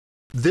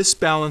This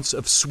balance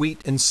of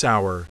sweet and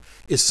sour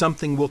is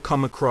something we'll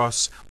come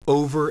across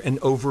over and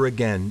over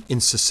again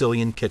in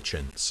Sicilian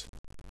kitchens.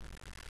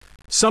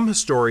 Some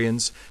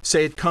historians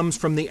say it comes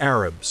from the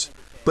Arabs,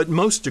 but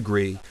most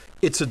agree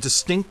it's a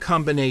distinct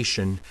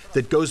combination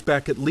that goes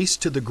back at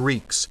least to the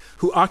Greeks,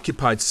 who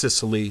occupied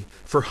Sicily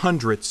for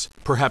hundreds,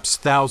 perhaps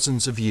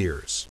thousands of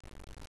years.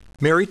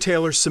 Mary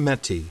Taylor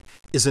Cimenti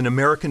is an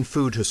American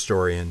food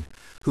historian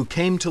who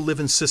came to live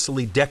in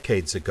Sicily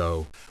decades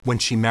ago when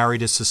she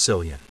married a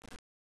Sicilian.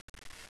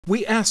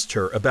 We asked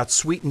her about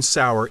sweet and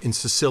sour in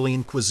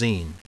Sicilian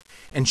cuisine,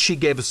 and she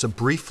gave us a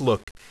brief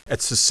look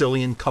at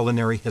Sicilian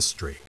culinary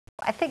history.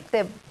 I think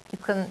that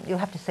you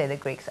have to say the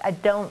Greeks. I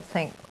don't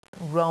think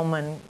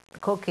Roman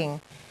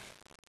cooking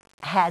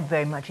had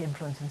very much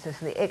influence in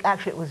Sicily.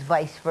 It was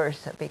vice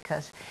versa,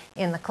 because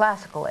in the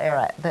classical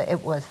era,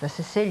 it was the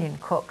Sicilian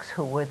cooks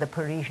who were the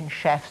Parisian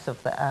chefs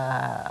of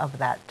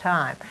that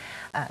time.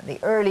 The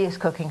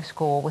earliest cooking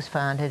school was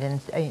founded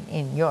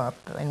in Europe,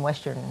 in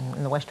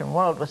the Western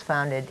world, was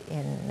founded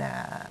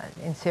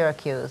in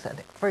Syracuse. The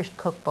first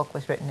cookbook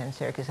was written in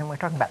Syracuse, and we're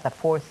talking about the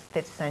 4th,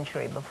 5th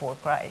century before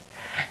Christ.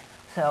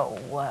 So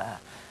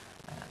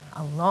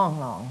a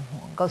long,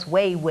 goes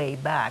way, way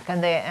back.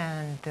 And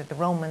the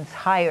Romans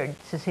hired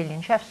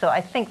Sicilian chefs. So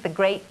I think the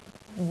great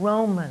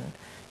Roman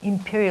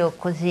imperial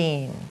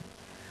cuisine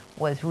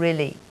was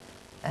really,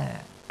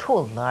 to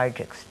a large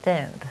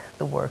extent,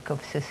 the work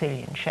of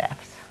Sicilian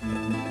chefs.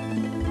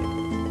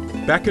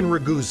 Back in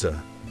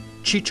Ragusa,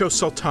 Ciccio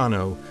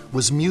Sultano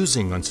was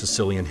musing on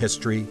Sicilian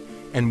history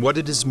and what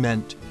it has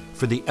meant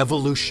for the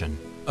evolution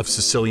of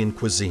Sicilian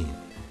cuisine.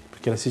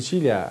 Perché la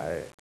Sicilia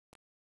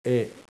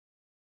è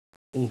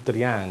un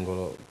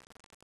triangolo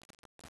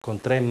con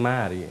 3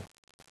 mari,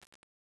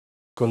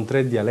 con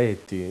 3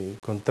 dialetti,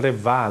 con 3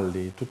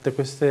 valli, tutte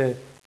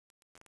queste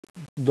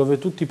dove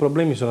tutti i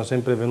problemi sono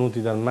sempre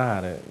venuti dal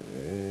mare.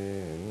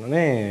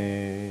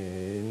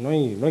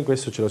 Noi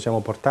questo ce lo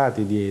siamo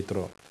portati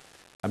dietro.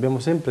 Abbiamo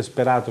sempre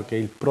sperato che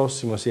il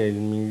prossimo sia il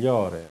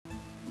migliore.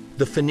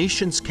 The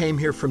Phoenicians came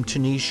here from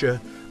Tunisia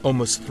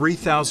almost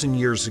 3,000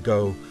 years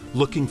ago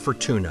looking for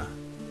tuna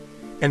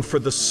and for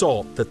the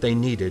salt that they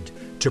needed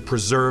to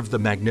preserve the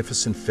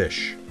magnificent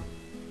fish.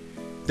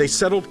 They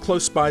settled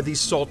close by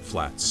these salt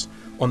flats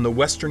on the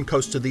western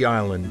coast of the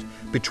island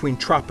between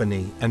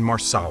Trapani and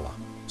Marsala.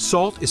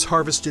 Salt is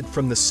harvested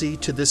from the sea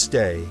to this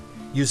day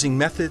using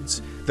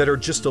methods that are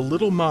just a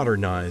little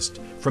modernized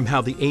from how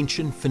the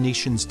ancient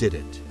Phoenicians did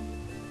it.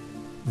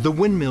 The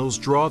windmills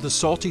draw the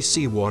salty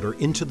seawater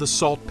into the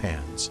salt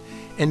pans,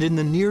 and in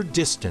the near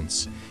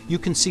distance you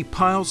can see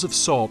piles of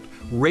salt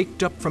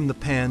raked up from the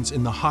pans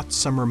in the hot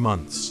summer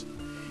months.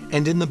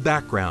 And in the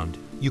background,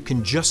 you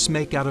can just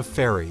make out a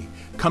ferry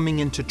coming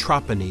into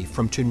Trapani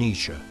from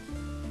Tunisia.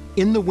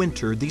 In the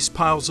winter, these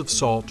piles of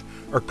salt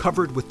are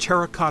covered with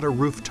terracotta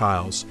roof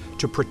tiles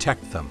to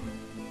protect them.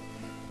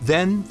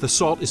 Then the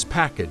salt is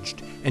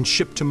packaged and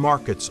shipped to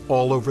markets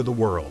all over the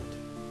world.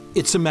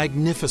 It's a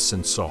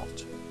magnificent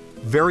salt,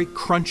 very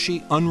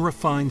crunchy,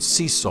 unrefined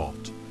sea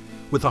salt,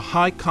 with a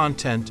high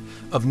content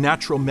of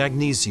natural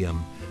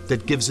magnesium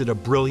that gives it a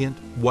brilliant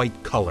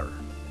white color.